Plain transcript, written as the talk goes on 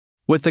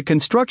With the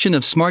construction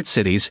of smart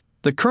cities,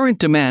 the current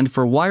demand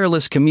for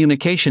wireless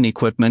communication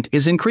equipment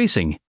is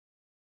increasing.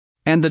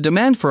 And the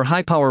demand for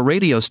high-power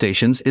radio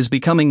stations is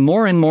becoming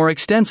more and more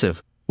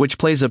extensive, which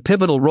plays a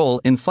pivotal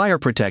role in fire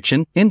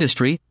protection,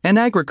 industry, and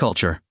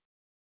agriculture.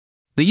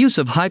 The use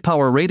of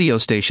high-power radio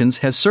stations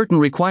has certain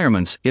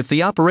requirements. If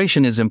the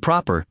operation is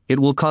improper, it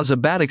will cause a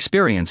bad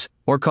experience,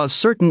 or cause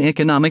certain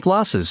economic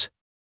losses.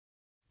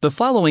 The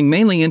following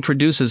mainly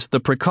introduces the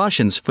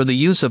precautions for the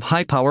use of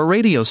high-power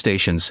radio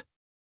stations.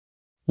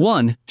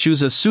 1.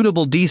 Choose a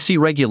suitable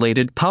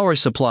DC-regulated power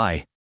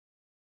supply.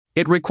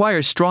 It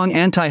requires strong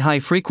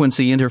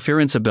anti-high-frequency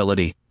interference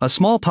ability, a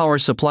small power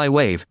supply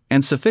wave,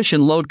 and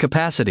sufficient load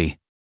capacity.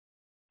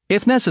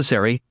 If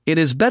necessary, it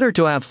is better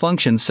to have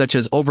functions such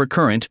as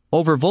overcurrent,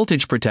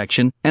 overvoltage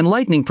protection, and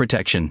lightning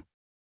protection.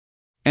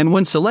 And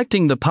when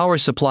selecting the power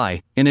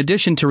supply, in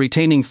addition to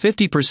retaining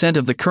 50%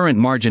 of the current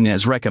margin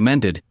as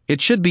recommended,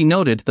 it should be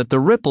noted that the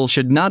ripple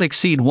should not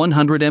exceed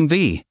 100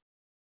 MV.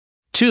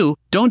 2.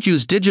 Don't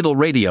use digital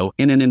radio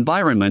in an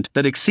environment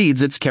that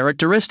exceeds its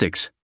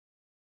characteristics.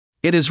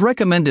 It is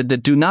recommended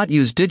that do not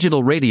use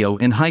digital radio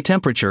in high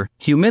temperature,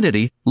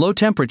 humidity, low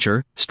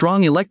temperature,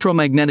 strong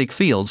electromagnetic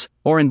fields,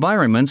 or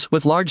environments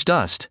with large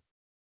dust.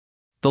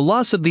 The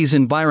loss of these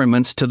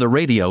environments to the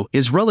radio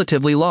is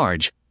relatively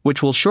large,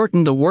 which will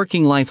shorten the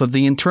working life of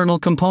the internal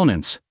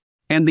components.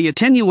 And the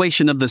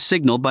attenuation of the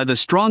signal by the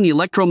strong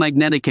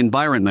electromagnetic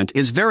environment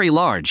is very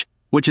large,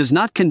 which is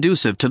not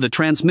conducive to the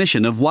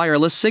transmission of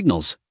wireless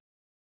signals.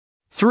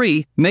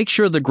 3. Make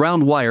sure the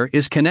ground wire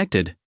is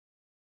connected.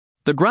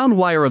 The ground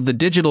wire of the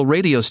digital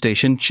radio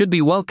station should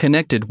be well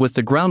connected with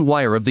the ground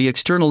wire of the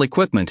external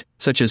equipment,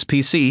 such as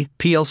PC,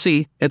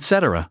 PLC,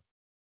 etc.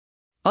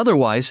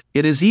 Otherwise,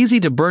 it is easy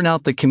to burn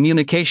out the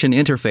communication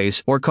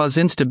interface or cause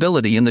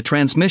instability in the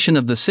transmission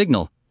of the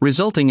signal,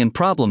 resulting in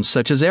problems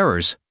such as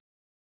errors.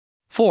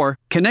 4.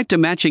 Connect a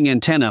matching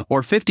antenna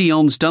or 50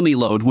 ohms dummy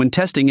load when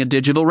testing a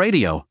digital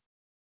radio.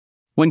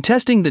 When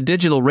testing the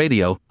digital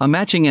radio, a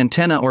matching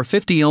antenna or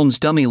 50 ohms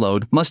dummy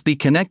load must be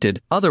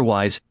connected,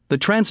 otherwise, the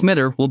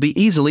transmitter will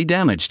be easily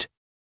damaged.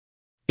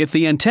 If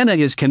the antenna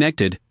is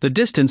connected, the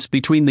distance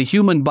between the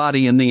human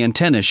body and the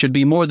antenna should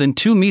be more than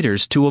 2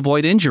 meters to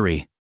avoid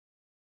injury.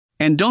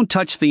 And don't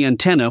touch the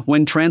antenna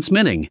when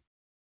transmitting.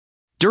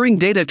 During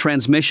data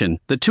transmission,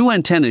 the two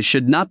antennas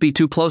should not be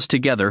too close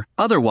together,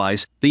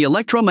 otherwise, the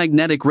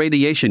electromagnetic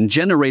radiation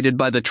generated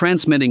by the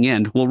transmitting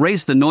end will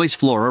raise the noise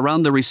floor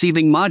around the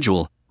receiving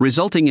module,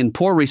 resulting in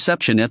poor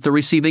reception at the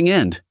receiving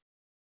end.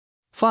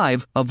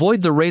 5.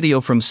 Avoid the radio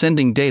from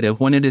sending data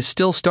when it is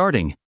still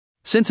starting.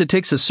 Since it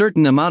takes a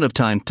certain amount of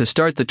time to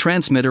start the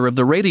transmitter of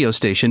the radio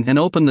station and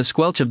open the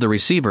squelch of the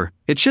receiver,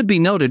 it should be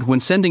noted when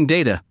sending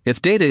data,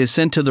 if data is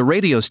sent to the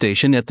radio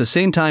station at the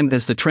same time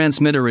as the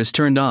transmitter is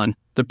turned on,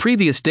 the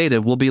previous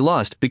data will be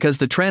lost because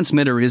the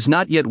transmitter is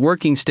not yet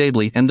working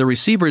stably and the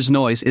receiver's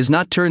noise is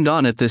not turned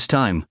on at this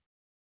time.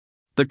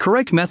 The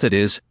correct method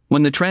is,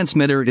 when the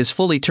transmitter is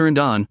fully turned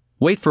on,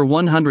 wait for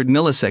 100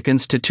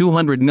 milliseconds to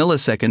 200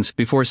 milliseconds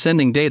before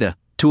sending data,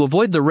 to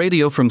avoid the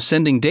radio from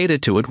sending data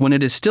to it when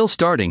it is still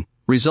starting,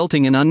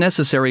 resulting in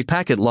unnecessary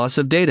packet loss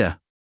of data.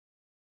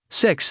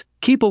 6.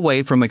 Keep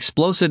away from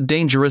explosive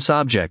dangerous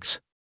objects.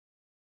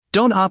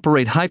 Don't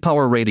operate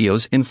high-power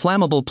radios in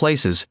flammable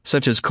places,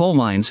 such as coal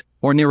mines,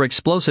 or near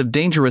explosive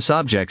dangerous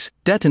objects,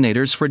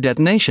 detonators for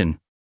detonation.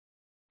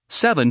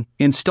 7.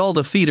 Install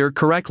the feeder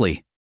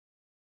correctly.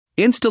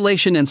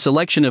 Installation and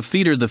selection of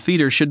feeder. The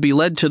feeder should be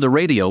led to the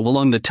radio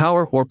along the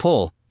tower or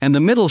pole, and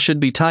the middle should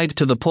be tied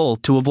to the pole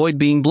to avoid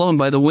being blown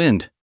by the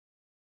wind.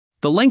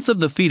 The length of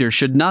the feeder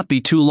should not be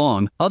too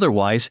long,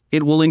 otherwise,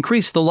 it will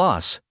increase the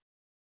loss.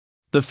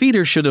 The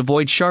feeder should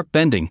avoid sharp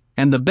bending,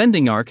 and the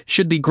bending arc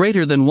should be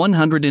greater than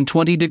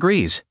 120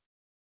 degrees.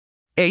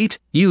 8.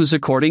 Use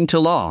according to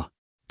law.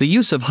 The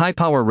use of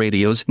high-power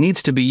radios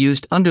needs to be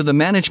used under the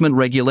management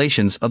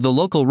regulations of the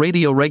local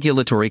Radio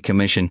Regulatory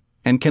Commission,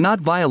 and cannot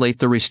violate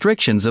the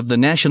restrictions of the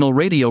National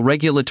Radio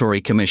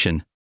Regulatory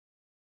Commission.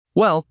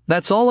 Well,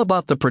 that's all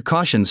about the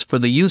precautions for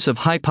the use of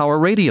high-power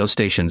radio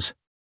stations.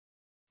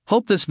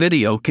 Hope this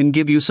video can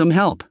give you some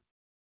help.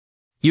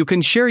 You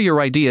can share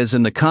your ideas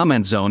in the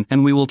comment zone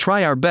and we will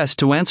try our best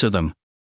to answer them.